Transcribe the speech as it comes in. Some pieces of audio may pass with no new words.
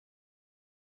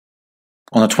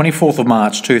On the 24th of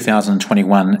March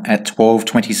 2021 at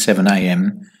 12:27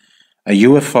 a.m, a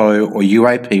UFO or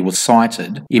UAP was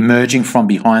sighted emerging from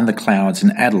behind the clouds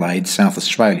in Adelaide, South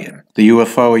Australia. The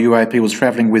UFO or UAP was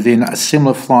travelling within a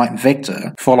similar flight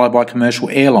vector followed by commercial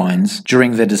airlines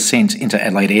during their descent into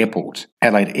Adelaide Airport.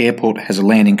 Adelaide Airport has a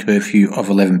landing curfew of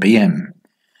 11 p.m.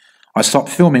 I stopped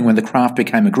filming when the craft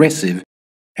became aggressive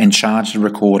and charged the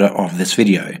recorder of this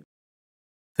video.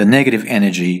 The negative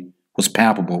energy was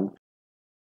palpable.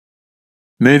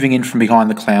 Moving in from behind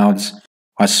the clouds,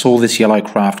 I saw this yellow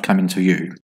craft come into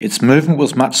view. Its movement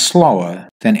was much slower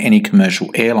than any commercial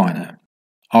airliner.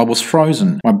 I was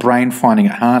frozen, my brain finding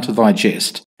it hard to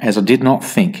digest, as I did not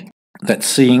think that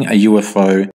seeing a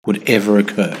UFO would ever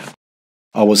occur.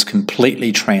 I was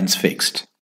completely transfixed.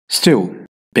 Still,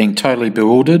 being totally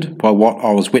bewildered by what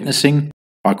I was witnessing,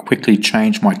 I quickly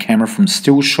changed my camera from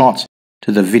still shot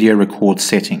to the video record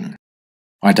setting.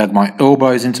 I dug my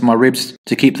elbows into my ribs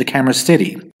to keep the camera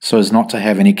steady so as not to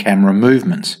have any camera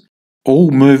movement.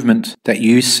 All movement that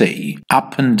you see,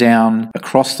 up and down,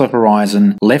 across the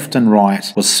horizon, left and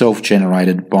right, was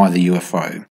self-generated by the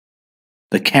UFO.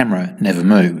 The camera never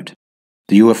moved.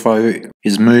 The UFO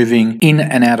is moving in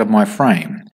and out of my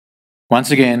frame.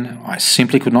 Once again, I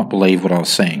simply could not believe what I was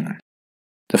seeing.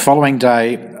 The following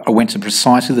day, I went to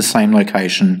precisely the same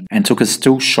location and took a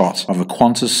still shot of a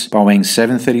Qantas Boeing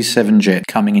 737 jet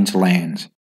coming into land.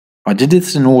 I did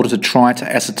this in order to try to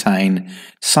ascertain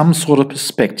some sort of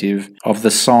perspective of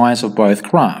the size of both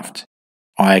craft.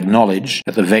 I acknowledge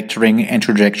that the vectoring and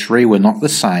trajectory were not the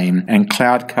same and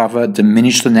cloud cover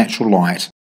diminished the natural light,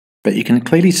 but you can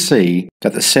clearly see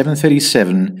that the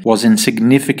 737 was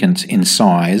insignificant in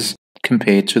size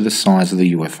compared to the size of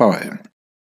the UFO.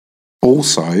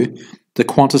 Also, the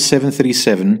Qantas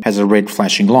 737 has a red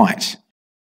flashing light.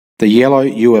 The yellow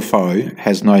UFO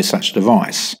has no such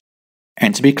device.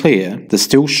 And to be clear, the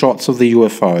still shots of the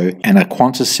UFO and a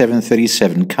Qantas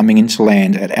 737 coming into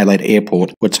land at Adelaide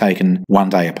Airport were taken one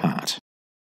day apart.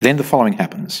 Then the following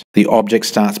happens. The object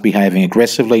starts behaving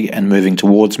aggressively and moving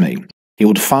towards me. It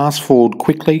would fast forward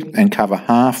quickly and cover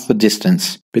half the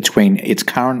distance between its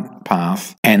current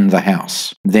path and the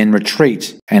house, then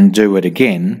retreat and do it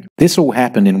again. This all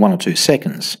happened in 1 or 2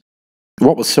 seconds.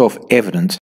 What was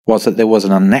self-evident was that there was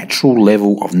an unnatural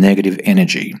level of negative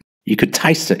energy. You could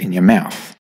taste it in your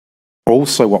mouth.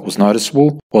 Also, what was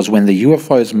noticeable was when the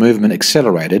UFO's movement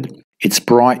accelerated, its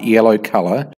bright yellow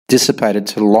colour dissipated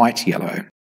to light yellow.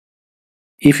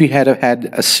 If you had had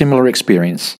a similar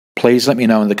experience, please let me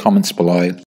know in the comments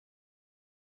below.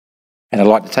 And I'd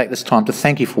like to take this time to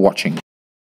thank you for watching.